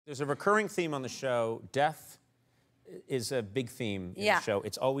There's a recurring theme on the show. Death is a big theme in the show.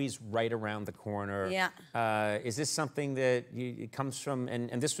 It's always right around the corner. Yeah. Is this something that it comes from,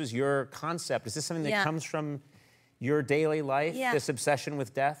 and this was your concept, is this something that comes from your daily life, this obsession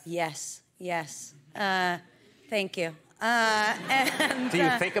with death? Yes, yes. Thank you. Do you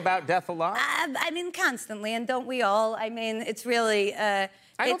think about death a lot? I mean, constantly, and don't we all? I mean, it's really...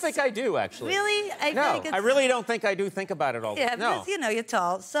 I don't think I do, actually. Really? I really don't think I do think about it all the time. Yeah, because, you know, you're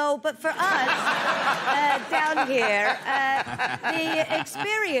tall. So, but for us, down here, the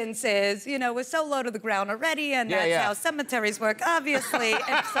experience is, you know, we're so low to the ground already, and that's how cemeteries work, obviously,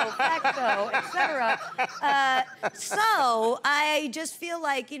 ipso facto, etc. So I just feel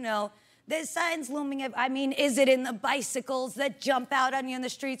like, you know, there's signs looming. I mean, is it in the bicycles that jump out on you in the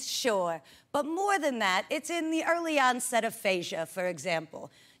streets? Sure. But more than that, it's in the early onset aphasia, for example.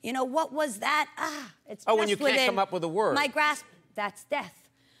 You know, what was that? It's when you can't come up with a word. My grasp, that's death.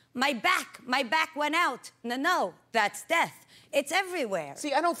 My back went out. No, that's death. It's everywhere.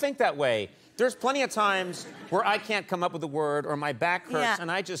 See, I don't think that way. There's plenty of times where I can't come up with a word or my back hurts,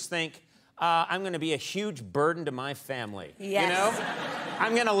 and I just think, I'm going to be a huge burden to my family. Yes. You know?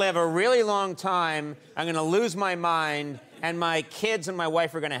 I'm going to live a really long time. I'm going to lose my mind. And my kids and my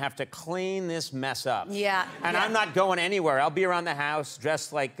wife are going to have to clean this mess up. Yeah. And I'm not going anywhere. I'll be around the house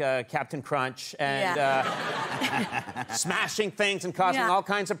dressed like Captain Crunch and smashing things and causing all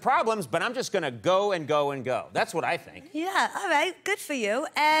kinds of problems, but I'm just going to go and go and go. That's what I think. Yeah, all right. Good for you.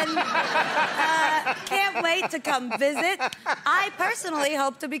 And can't wait to come visit. I personally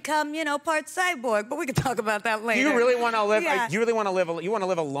hope to become, you know, part cyborg, but we can talk about that later. Do you really want to live? You really want to live? You want to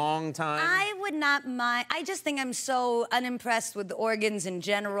live a long time? I would not mind. I just think I'm so unimpressed with the organs in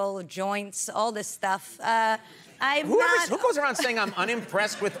general, joints, all this stuff. Who goes around saying I'm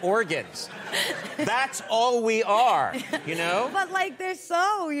unimpressed with organs? That's all we are, you know? But, like, they're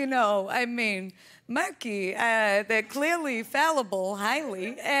so, you know, I mean, murky. They're clearly fallible,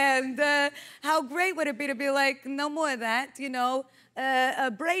 highly. And how great would it be to be like, no more of that, you know? A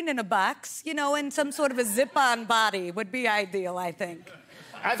brain in a box, you know, and some sort of a zip-on body would be ideal, I think.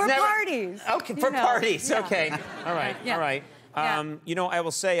 Parties. Okay, for parties. Okay. All right. Yeah. All right. You know, I will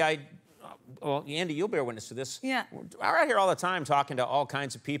say well, Andy, you'll bear witness to this. Yeah. We're out here all the time talking to all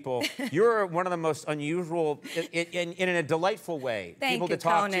kinds of people. You're one of the most unusual, in a delightful way, people to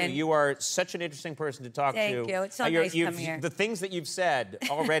talk Conan. to. You are such an interesting person to talk to. Thank you. It's so nice to come here. The things that you've said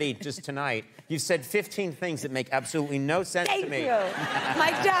already just tonight, you've said 15 things that make absolutely no sense to me. Thank you.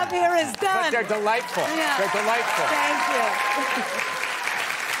 My job here is done. But they're delightful. Yeah. They're delightful. Thank you.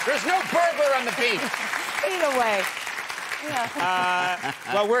 There's no burglar on the beach. Either way. Yeah.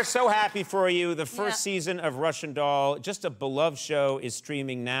 Well, we're so happy for you. The first season of Russian Doll, just a beloved show, is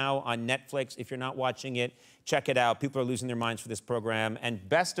streaming now on Netflix. If you're not watching it, check it out. People are losing their minds for this program. And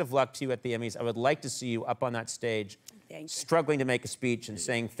best of luck to you at the Emmys. I would like to see you up on that stage, struggling to make a speech and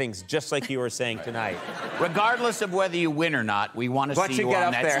saying things just like you were saying tonight. Regardless of whether you win or not, we want to see you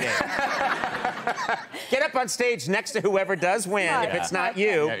on that stage. Get up on stage next to whoever does win, if it's not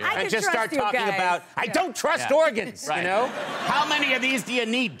you, and just start talking about, I don't trust organs, you know? How many of these do you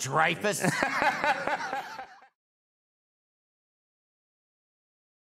need, Dreyfus?